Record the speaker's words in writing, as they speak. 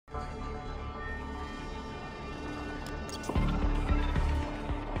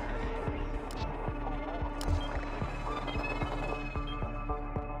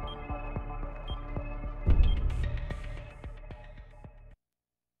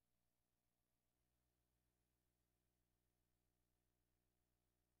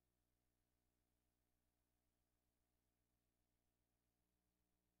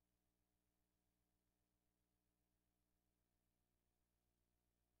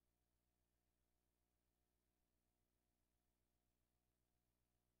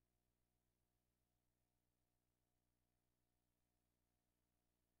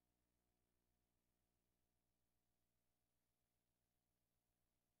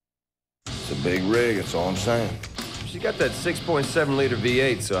It's a big rig, that's all I'm saying. She got that 6.7-liter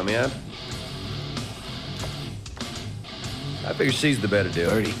V8, so I mean, I figure she's the better deal.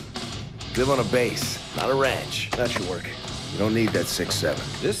 30. Live on a base, not a ranch. That should work. You don't need that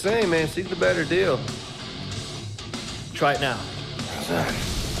 6.7. Just saying, man, she's the better deal. Try it now. How's that?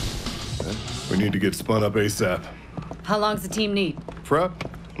 We need to get spun up ASAP. How long's the team need? Prep?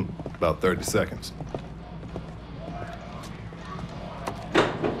 About 30 seconds.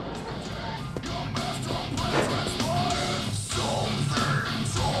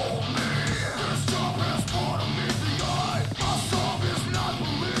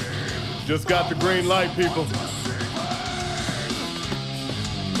 Just got the green light, people.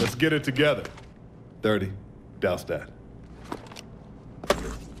 Let's get it together. 30. Douse that.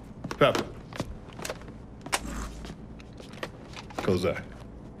 Pepper. Kozak.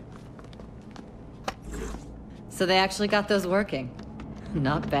 So they actually got those working.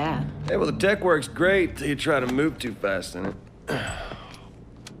 Not bad. Hey, well, the tech works great till you try to move too fast in it.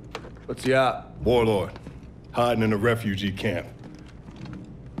 What's the op? Warlord. Hiding in a refugee camp.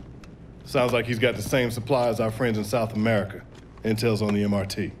 Sounds like he's got the same supply as our friends in South America. Intel's on the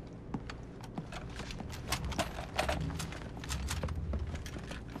MRT.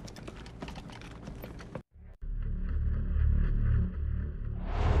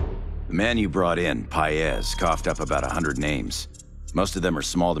 The man you brought in, Paez, coughed up about 100 names. Most of them are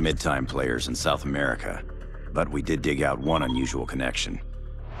small to mid-time players in South America. But we did dig out one unusual connection.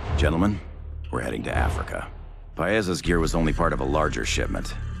 Gentlemen, we're heading to Africa. Paez's gear was only part of a larger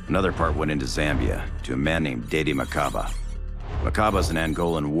shipment. Another part went into Zambia, to a man named Dede Makaba. Makaba's an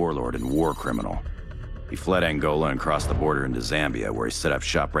Angolan warlord and war criminal. He fled Angola and crossed the border into Zambia, where he set up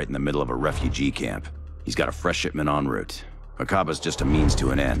shop right in the middle of a refugee camp. He's got a fresh shipment en route. Makaba's just a means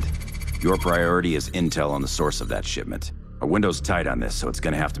to an end. Your priority is intel on the source of that shipment. Our window's tight on this, so it's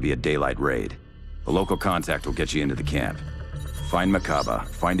gonna have to be a daylight raid. A local contact will get you into the camp. Find Makaba,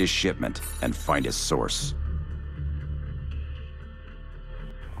 find his shipment, and find his source.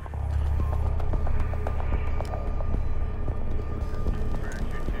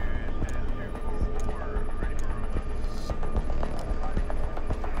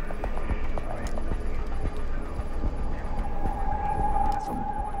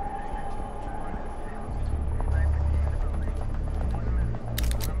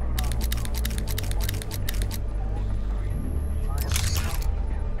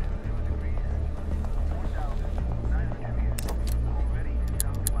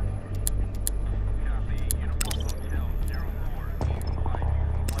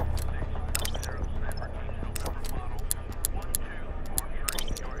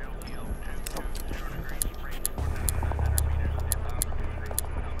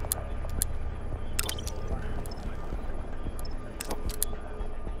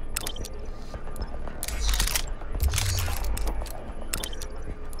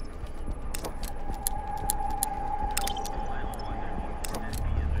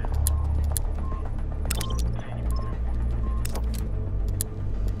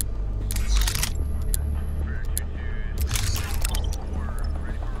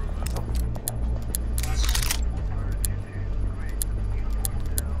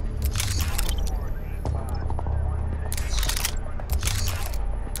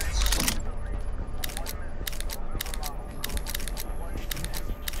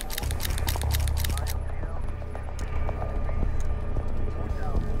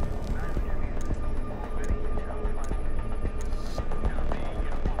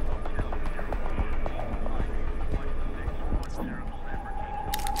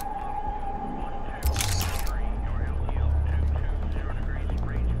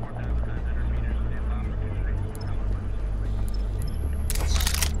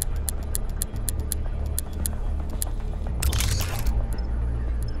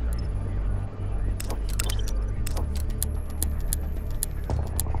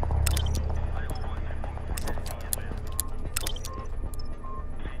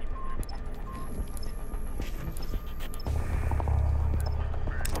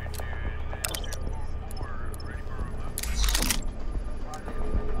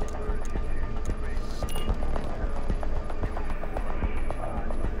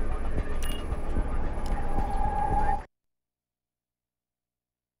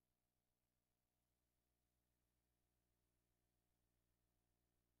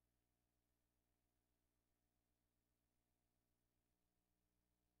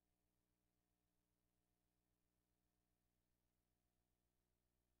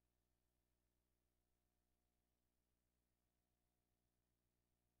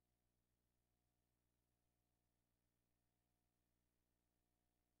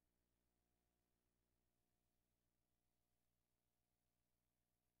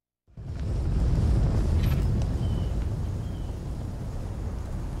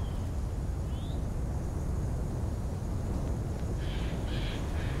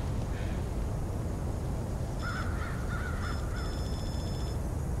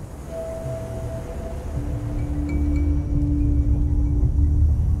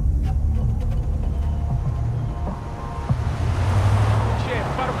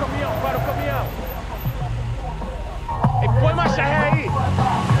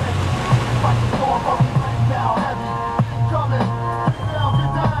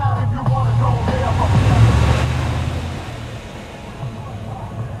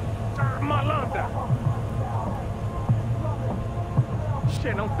 malandra!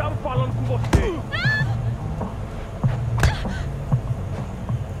 Che, não tava falando com você!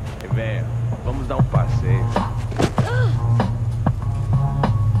 Ei, velho, vamos dar um passeio.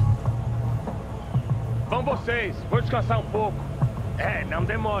 Vão vocês, vou descansar um pouco. É, não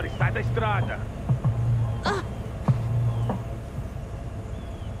demore, sai da estrada.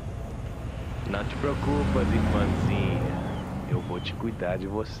 Não te preocupa, irmãzinha. Eu vou te cuidar de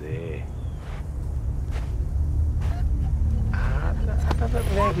você. Tá,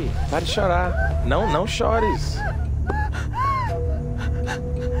 Meg, para de chorar. Não chores.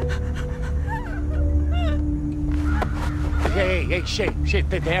 Ei, Che,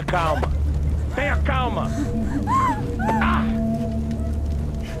 tenha calma. Tenha calma.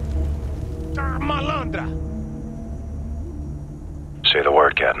 Malandra! Say the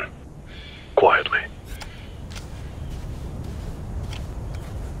word, Captain. Quietly.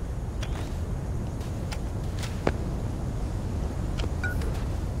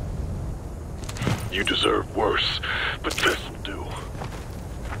 You deserve worse, but this'll do.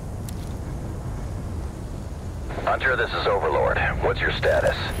 Hunter, this is Overlord. What's your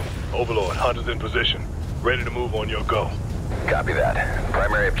status? Overlord, Hunter's in position. Ready to move on your go. Copy that.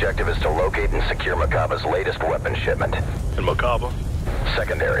 Primary objective is to locate and secure Makaba's latest weapon shipment. And Makaba?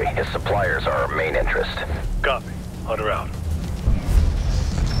 Secondary. His suppliers are our main interest. Copy. Hunter out.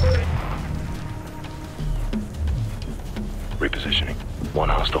 Repositioning. One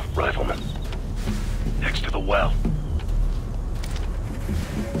hostile rifleman. Next to the well.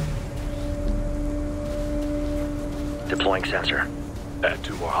 Deploying sensor. Add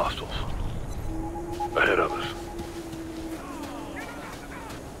 2 more hostiles. Ahead of us.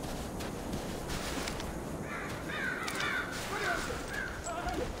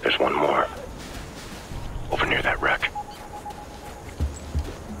 There's one more. Over near that wreck.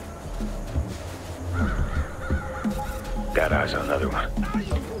 Got eyes on another one.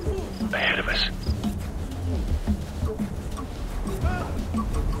 Ahead of us.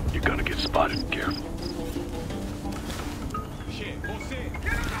 You're gonna get spotted. Careful.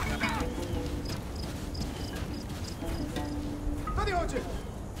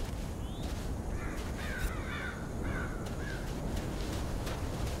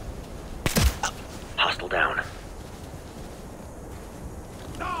 Hostile down.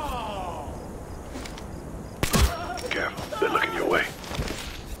 Careful. They're looking your way.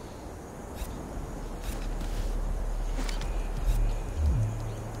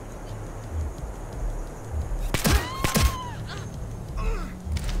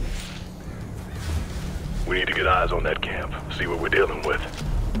 We need to get eyes on that camp. See what we're dealing with.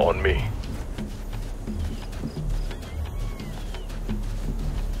 On me.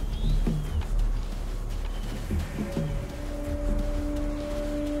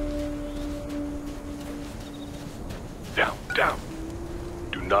 Down.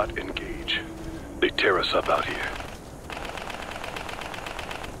 Do not engage. They tear us up out here.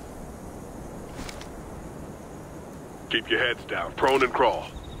 Keep your heads down. Prone and crawl.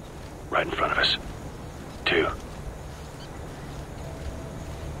 Right in front of us. 2.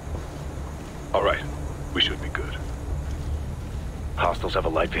 All right. We should be good. Hostiles have a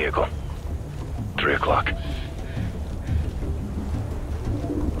light vehicle. 3 o'clock.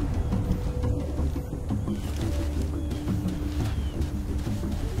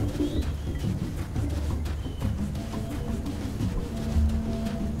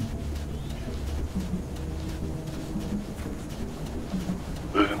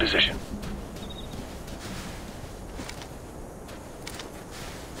 Move in position.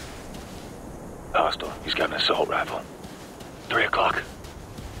 Hostile. He's got an assault rifle. 3 o'clock.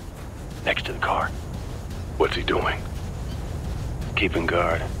 Next to the car. What's he doing? Keeping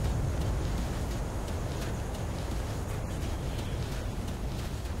guard.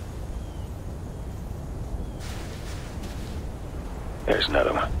 There's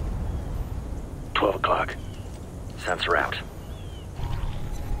another one. 12 o'clock. Sensor out.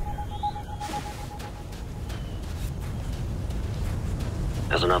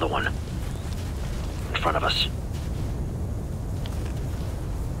 There's another one. In front of us.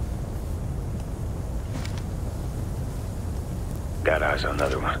 Got eyes on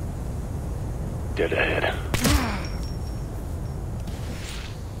another one. Dead ahead.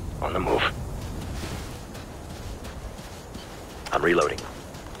 On the move. I'm reloading.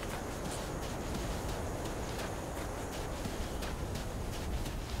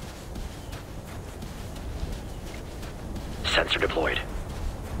 Sensor deployed.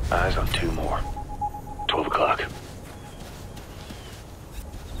 Eyes on 2 more. 12 o'clock.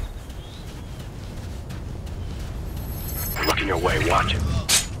 Looking your way, watch it.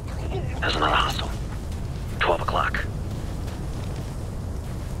 There's another hostile. 12 o'clock.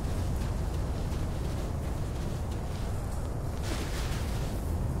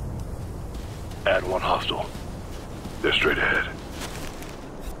 Add one hostile. They're straight ahead.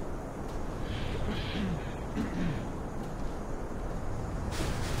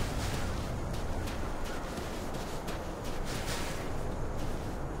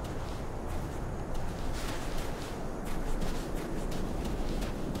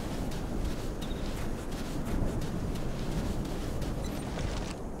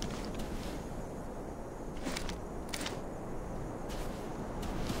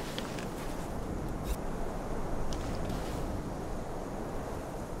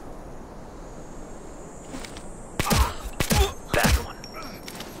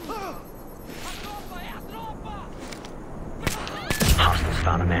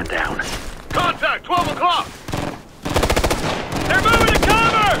 Found a man down. Contact, 12 o'clock! They're moving to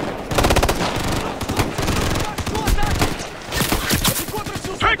cover!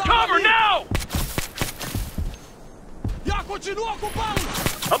 Take cover now!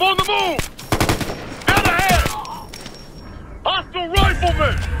 I'm on the move! Down ahead! Hostile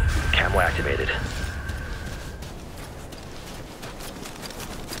rifleman! Camo activated.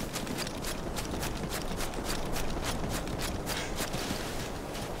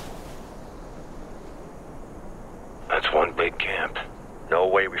 That's one big camp. No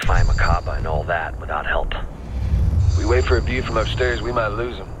way we find Macabre and all that without help. We wait for a view from upstairs, we might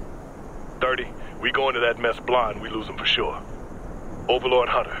lose him. 30, we go into that mess blind, we lose them for sure. Overlord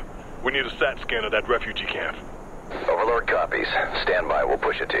Hunter, we need a SAT scan of that refugee camp. Overlord copies. Stand by, we'll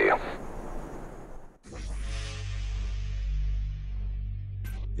push it to you.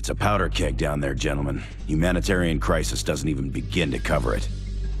 It's a powder keg down there, gentlemen. Humanitarian crisis doesn't even begin to cover it.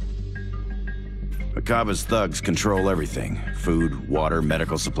 Macabre's thugs control everything. Food, water,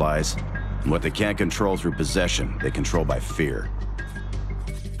 medical supplies. And what they can't control through possession, they control by fear.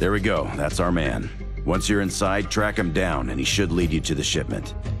 There we go, that's our man. Once you're inside, track him down, and he should lead you to the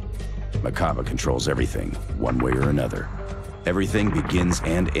shipment. Macabre controls everything, one way or another. Everything begins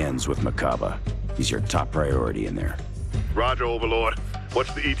and ends with Macabre. He's your top priority in there. Roger, Overlord.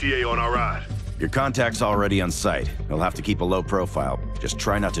 What's the ETA on our ride? Your contact's already on site. He'll have to keep a low profile. Just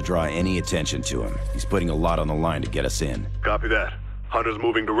try not to draw any attention to him. He's putting a lot on the line to get us in. Copy that. Hunter's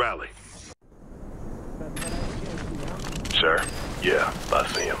moving to rally. Sir? Yeah, I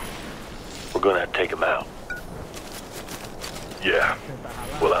see him. We're gonna have to take him out. Yeah,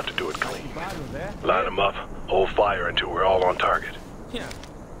 we'll have to do it clean. Line them up, hold fire until we're all on target.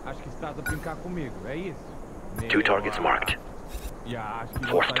 Two targets marked.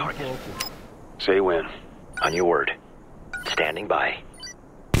 Fourth target. Say when. On your word. Standing by.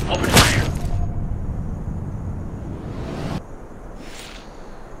 Open fire!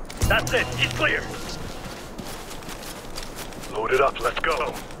 That's it, he's clear! Load it up, let's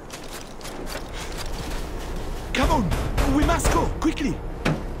go. Come on! We must go! Quickly!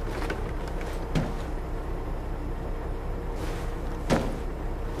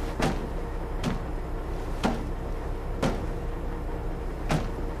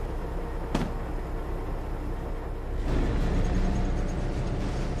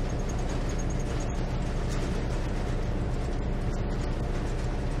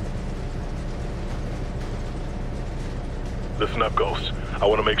 Listen up, Ghost. I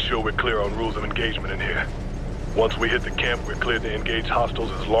want to make sure we're clear on rules of engagement in here. Once we hit the camp, we're cleared to engage hostiles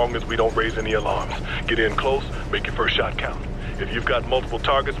as long as we don't raise any alarms. Get in close, make your first shot count. If you've got multiple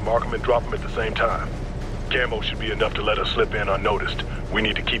targets, mark them and drop them at the same time. Camo should be enough to let us slip in unnoticed. We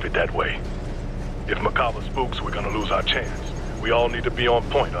need to keep it that way. If Macabre spooks, we're gonna lose our chance. We all need to be on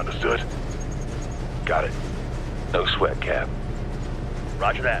point, understood? Got it. No sweat, Cap.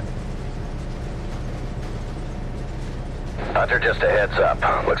 Roger that. Hunter, just a heads up.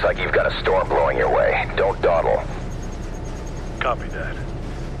 Looks like you've got a storm blowing your way. Don't dawdle. Copy that.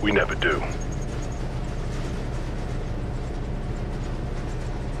 We never do.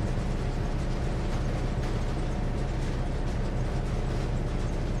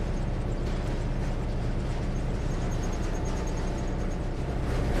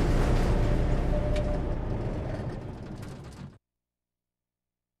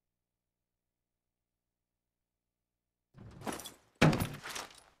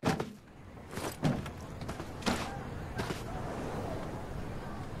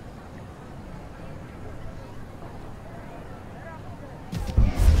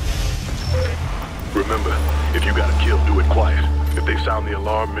 Remember, if you got a kill, do it quiet. If they sound the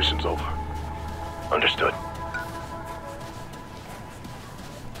alarm, mission's over. Understood.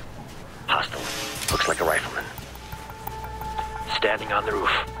 Hostile. Looks like a rifleman. Standing on the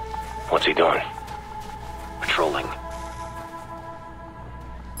roof. What's he doing? Patrolling.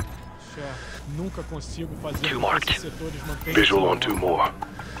 Nunca consigo fazer Two marked. Visual on 2 more.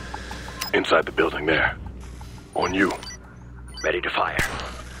 Inside the building there. On you. Ready to fire.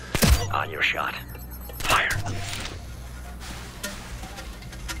 On your shot. Fire.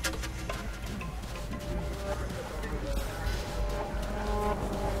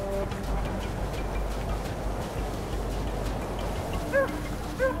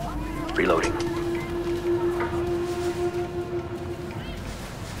 Reloading.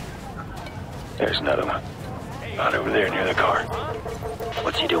 There's another one. Not over there near the car.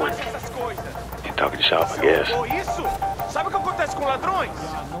 What's he doing? He's talking shop, I guess. Ou isso? Sabe o que acontece com ladrões?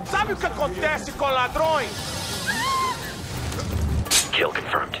 Sabe o que acontece com ladrões? Kill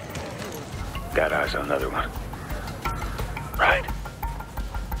confirmed. Got eyes on another one. Right.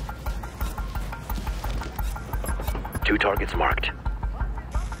 2 targets marked.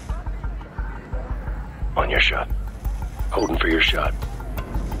 On your shot. Holding for your shot.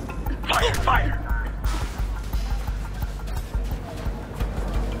 Fire, fire!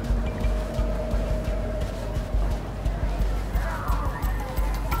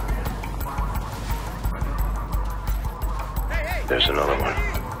 There's another one.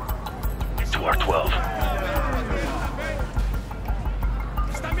 To our 12.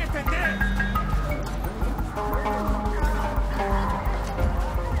 Está me entendendo?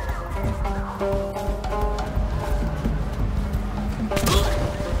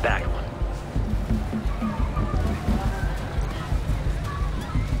 Back one.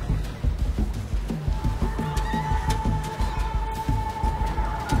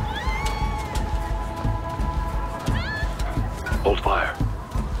 Hold fire.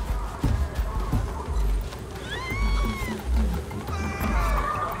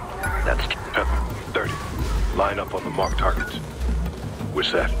 That's Pepper, 30. Line up on the marked targets. We're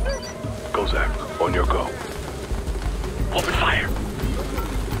set. Go, Zach. On your go. open fire.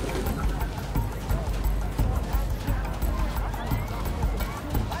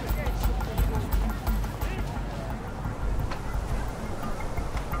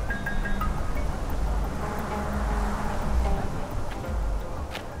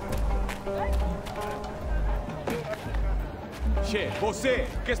 Che, você,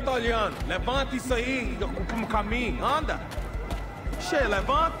 que está olhando? Levanta isso aí, como caminho, anda. Che,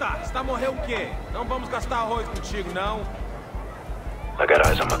 levanta. Você tá morrendo o quê? Não vamos gastar arroz contigo, não. I got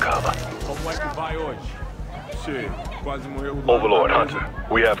eyes on Macabre. Como é que vai hoje? Che, quase morreu. Overlord Hunter,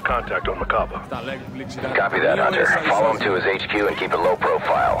 we have contact on Macabre. Tá alegre por lhe tirar. Copy that, Hunter. Follow him to his HQ and keep it low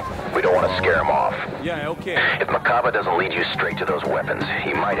profile. We don't want to scare him off. Yeah, okay. If Macabre doesn't lead you straight to those weapons,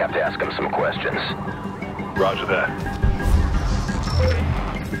 he might have to ask him some questions. Roger that.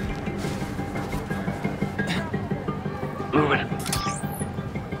 Moving.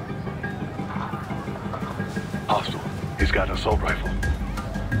 Hostile. He's got an assault rifle.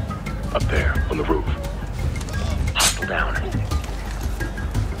 Up there, on the roof. Hostile down.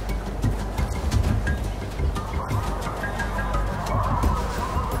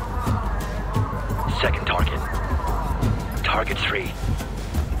 Second target. Target 3.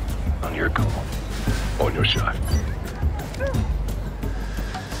 On your go. On your shot.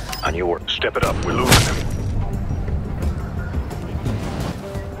 On your work. Step it up, we're losing him.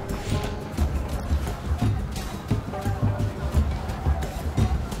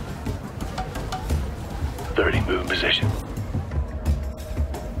 Move in position.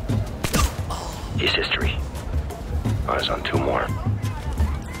 His history. Eyes on 2 more.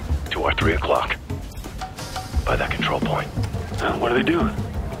 To our 3 o'clock. By that control point. What are they doing?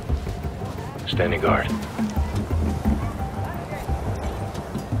 Standing guard.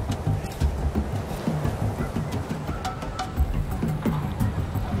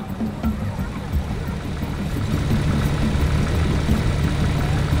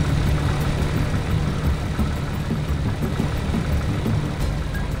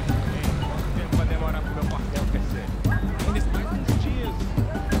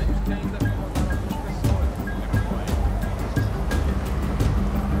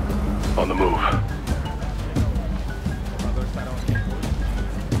 On the move.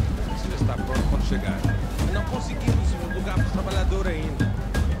 Está pronto quando chegar. Não conseguimos um lugar para o trabalhador ainda.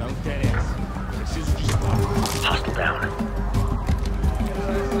 Não interessa. Preciso de espaço. Hostile down.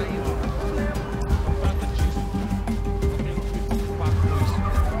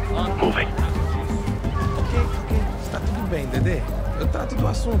 Moving. Ok. Está tudo bem, Dedê. Eu trato do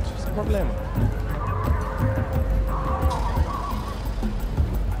assunto, sem problema.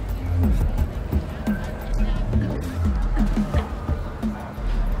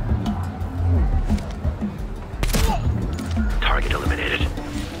 Target eliminated.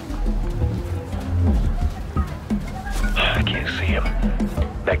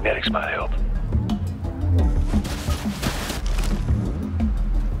 Thanks, my help.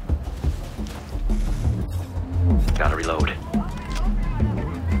 Gotta reload.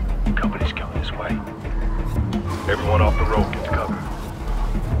 Company's coming this way. Everyone off the road, get to cover.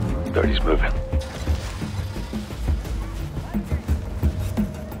 30's moving.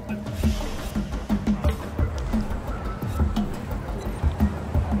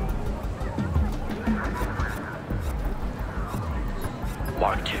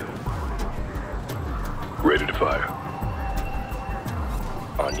 Mark 2. Ready to fire.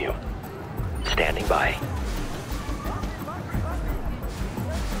 On you. Standing by.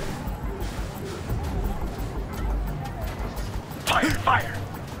 Fire, fire!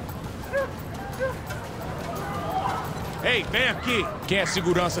 Ei, vem aqui! Quem é a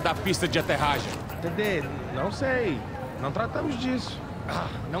segurança da pista de aterragem? Entender? Não sei. Não tratamos disso.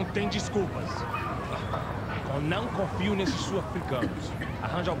 Não tem desculpas. Eu não confio nesses sul-africanos.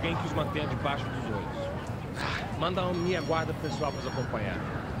 Arranja alguém que os mantenha debaixo dos olhos. Manda a minha guarda pessoal para os acompanhar.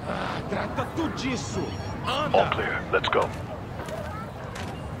 Trata tudo disso! Anda! All clear. Let's go.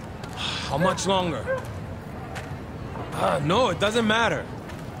 How much longer? No, it doesn't matter.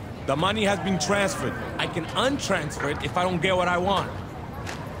 The money has been transferred. I can untransfer it if I don't get what I want.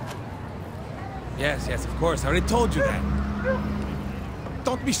 Yes, of course. I already told you that.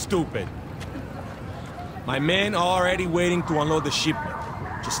 Don't be stupid. My men are already waiting to unload the shipment.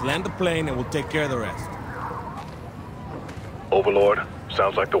 Just land the plane and we'll take care of the rest. Overlord,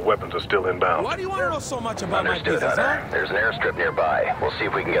 sounds like the weapons are still inbound. Why do you want to know so much about my Understood, business, Hunter. huh? There's an airstrip nearby. We'll see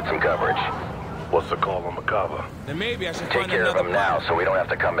if we can get some coverage. What's the call on Macabre? Then maybe I should Take find care of another them now pilot. so we don't have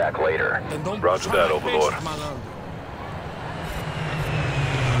to come back later. Then don't Roger try that, my Overlord. patience, Malandro.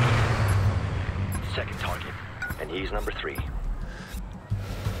 Second target. And he's number 3.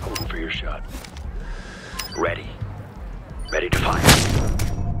 Holding for your shot. Ready. Ready to fire.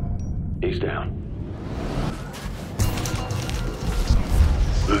 He's down.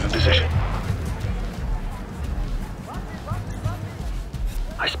 Losing position.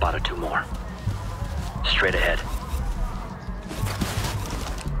 I spotted 2 more. Straight ahead.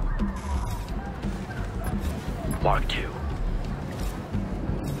 Mark 2.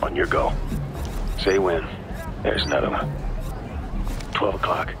 On your go. Say when. There's another one. 12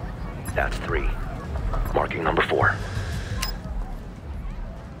 o'clock. That's 3. Marking number 4.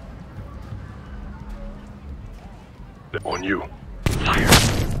 On you. Fire.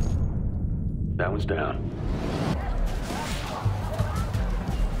 That one's down.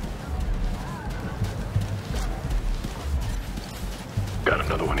 Got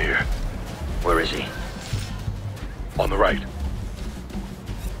another one here. Where is he? On the right.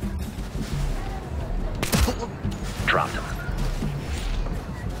 Dropped him.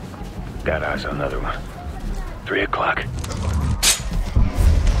 Got eyes on another one. 3 o'clock.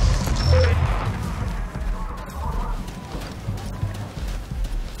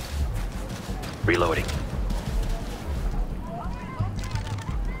 Reloading.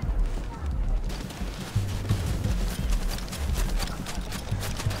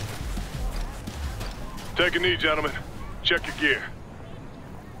 Take a knee, gentlemen. Check your gear.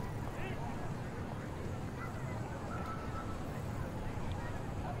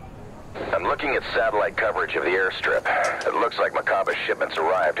 I'm looking at satellite coverage of the airstrip. It looks like Macabre's shipments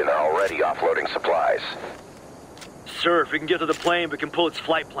arrived and they're already offloading supplies. Sir, if we can get to the plane, we can pull its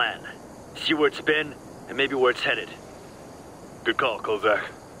flight plan. See where it's been, and maybe where it's headed. Good call, Kozak.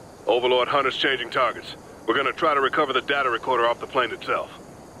 Overlord Hunter's changing targets. We're gonna try to recover the data recorder off the plane itself.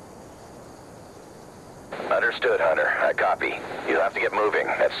 Understood, Hunter. I copy. You'll have to get moving.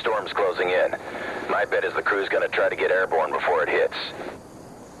 That storm's closing in. My bet is the crew's gonna try to get airborne before it hits.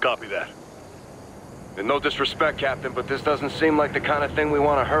 Copy that. And no disrespect, Captain, but this doesn't seem like the kind of thing we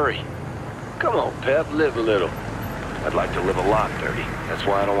want to hurry. Come on, Pep, live a little. I'd like to live a lot, 30. That's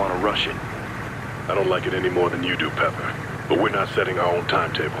why I don't want to rush it. I don't like it any more than you do, Pepper. But we're not setting our own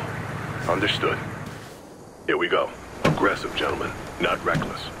timetable. Understood. Here we go. Aggressive, gentlemen, not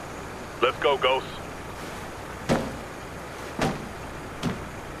reckless. Let's go, Ghost.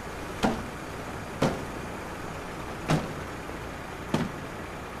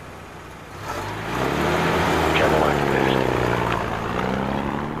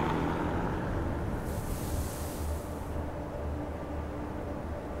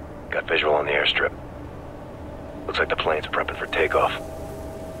 Got visual on the airstrip. Looks like the plane's prepping for takeoff.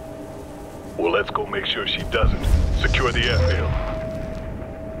 Well, let's go make sure she doesn't. Secure the airfield.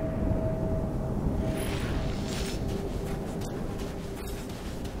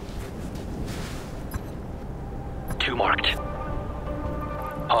 Two marked.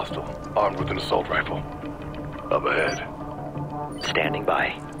 Hostile, armed with an assault rifle. Up ahead. Standing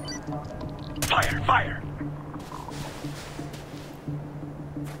by. Fire, fire!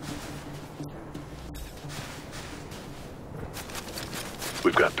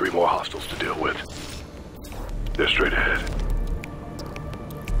 We've got 3 more hostiles to deal with. They're straight ahead.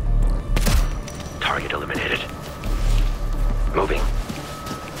 Target eliminated. Moving.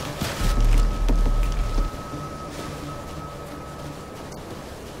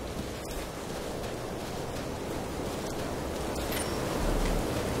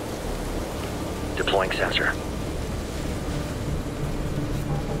 Deploying sensor.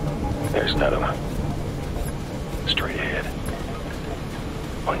 There's none of them. Straight ahead.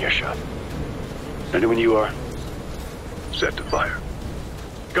 On your shot. Ready when you are. Set to fire.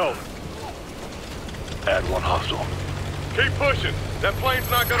 Go. Add 1 hostile. Keep pushing. That plane's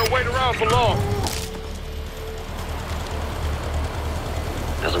not gonna wait around for long.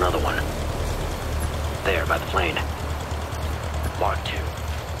 There's another one. There, by the plane. Mark 2.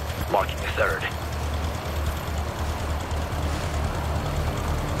 Marking the 3rd.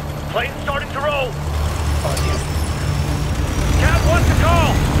 Plane's starting to roll. On you. Cap wants to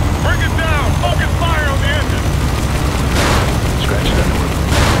call. Bring it down. Focus fire on the engine. Scratch that.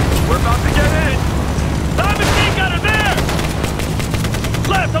 We're about to get in! Time machine gunner there!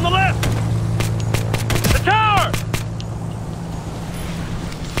 Left, on the left! The tower!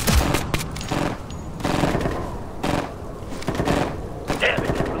 Damn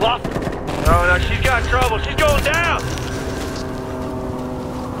it, we lost her. Oh, no, she's got trouble. She's going down!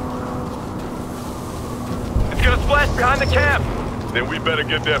 It's gonna splash behind the camp. Then we better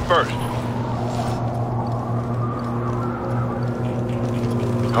get there first.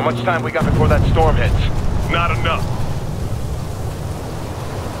 How much time we got before that storm hits? Not enough.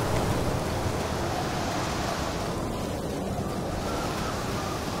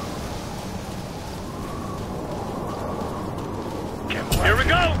 Here we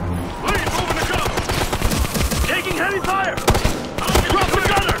go! Please, moving to go! Taking heavy fire! Drop the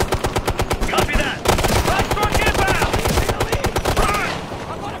gunner! Copy that! Right truck inbound!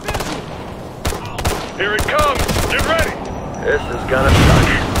 Here it comes! Get ready! This is gonna suck.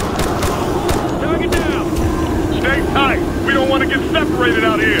 Target down! Stay tight! We don't want to get separated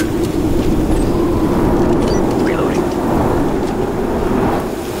out here! Reloading.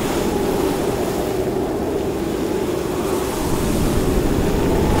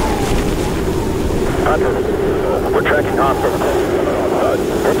 We're tracking hostiles.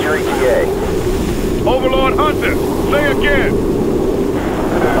 What's your ETA? Overlord Hunter! Say again!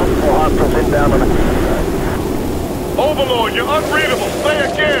 Multiple hostiles inbound on the... Overlord, you're unreadable! Say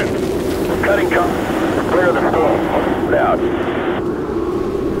again! We're cutting cover. Clear the storm. Out.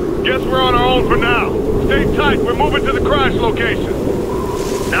 Guess we're on our own for now. Stay tight, we're moving to the crash location.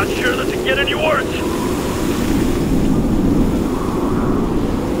 Not sure that can get any worse.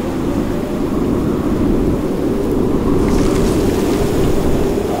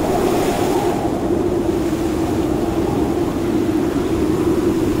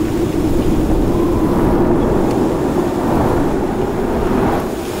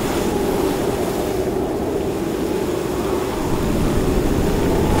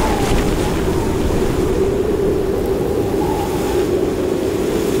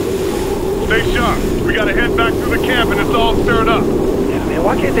 Stay sharp. We gotta head back through the camp and it's all stirred up. Yeah, man,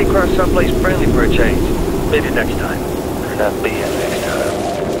 why can't they cross someplace friendly for a change? Maybe next time. Better not be here next time.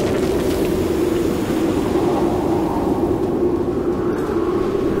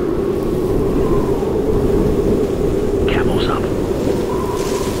 Camel's up.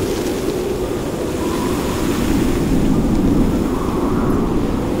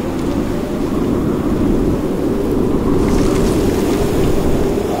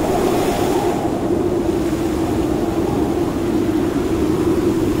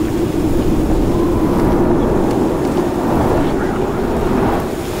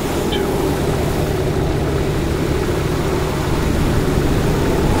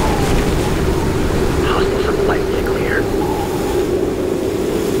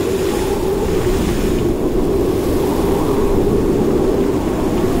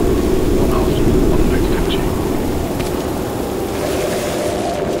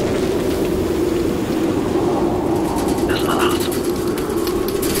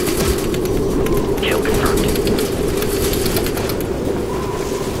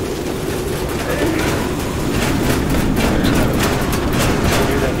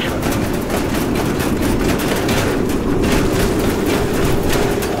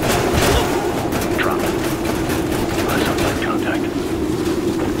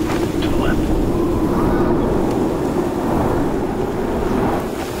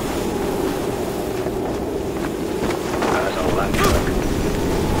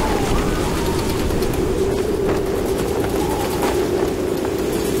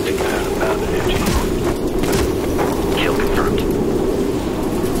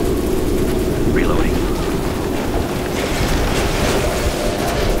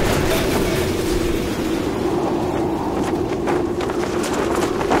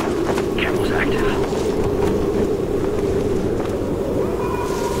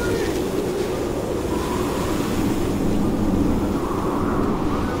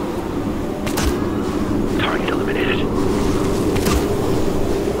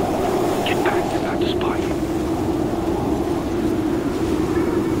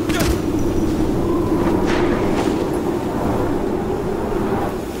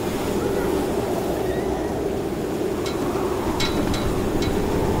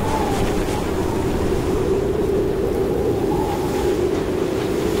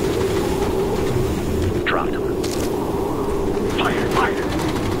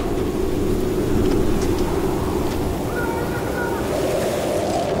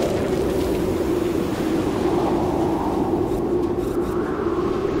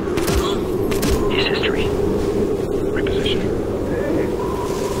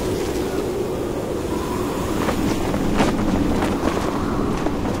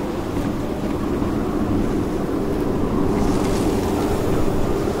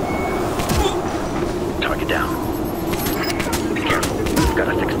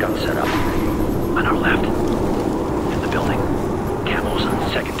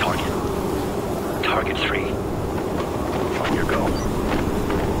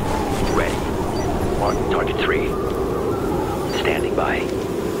 3. Standing by.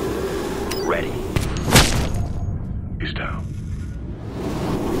 Ready. He's down.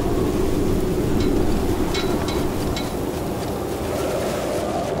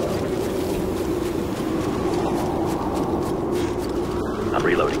 I'm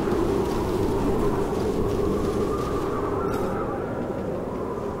reloading.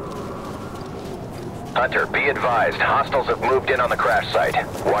 Hunter, be advised. Hostiles have moved in on the crash site.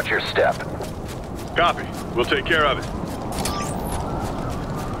 Watch your step. Copy. We'll take care of it.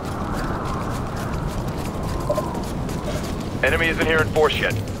 Enemy isn't here in force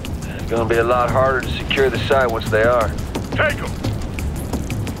yet. It's gonna be a lot harder to secure the site once they are. Take them!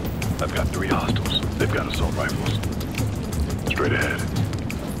 I've got 3 hostiles. They've got assault rifles. Straight ahead.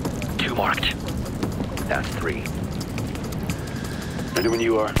 2 marked. That's 3. Ready when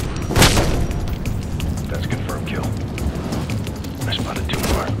you are. That's confirmed kill. I spotted 2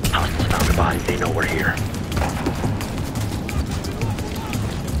 more. Hostiles found a body. They know we're here.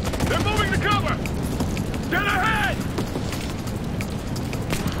 They're moving to cover! Get ahead!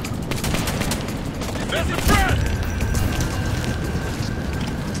 There's a threat!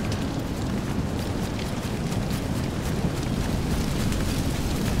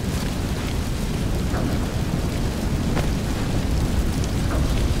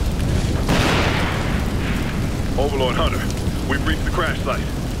 Overlord Hunter, we've reached the crash site.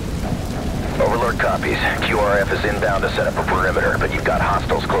 Overlord copies. QRF is inbound to set up a perimeter, but you've got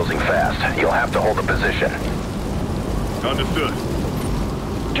hostiles closing fast. You'll have to hold a position. Understood.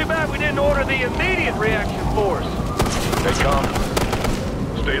 Too bad we didn't order the immediate reaction force. They come.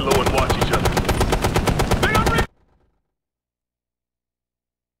 Stay low and watch each other. They got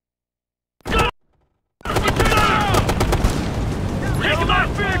Take him out!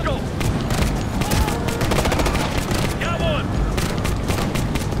 Vehicle! Got one!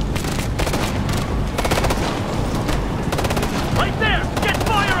 Right there! Get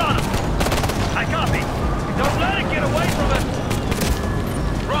fire on him! I copy. Don't let it get away from us!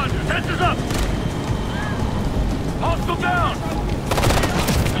 Roger, sensors up! Hostile down!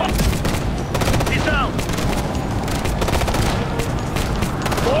 He's down!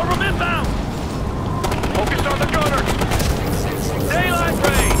 4 of them inbound! Focus on the gunner! Daylight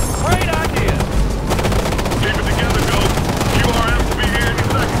raid! Great idea! Keep it together, Ghost. QRF will be here any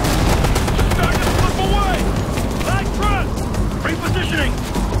second. Just starting to slip away! Light front! Repositioning!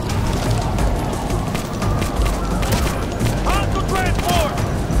 Hostile transport!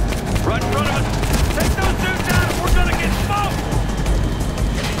 Right in front of us! Take those dudes out if we're gonna get smoked!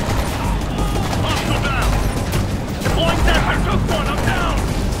 Hostile down! Deploying that! I took one! I'm down!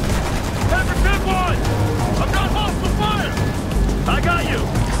 Pepper took one! I've got hostile fire! I got you!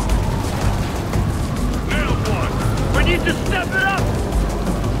 Nailed one! We need to step it up!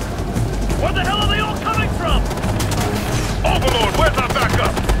 Where the hell are they all coming from? Overlord, where's our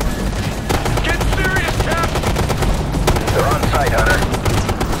backup? Get serious, Cap! They're on site, Hunter.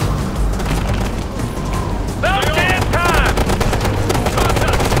 About damn time!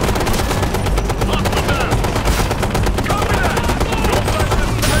 Contact! Hostile down! Copy that! Don't let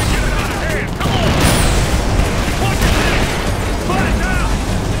this thing get out of hand! Come on! Watch your six! Flat down!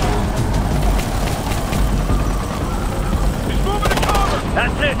 He's moving to cover!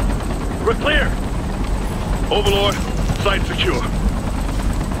 That's it! We're clear! Overlord, site secure.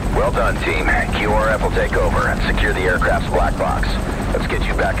 Well done, team. QRF will take over and secure the aircraft's black box. Let's get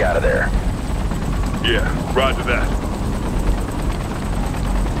you back out of there. Yeah, roger that.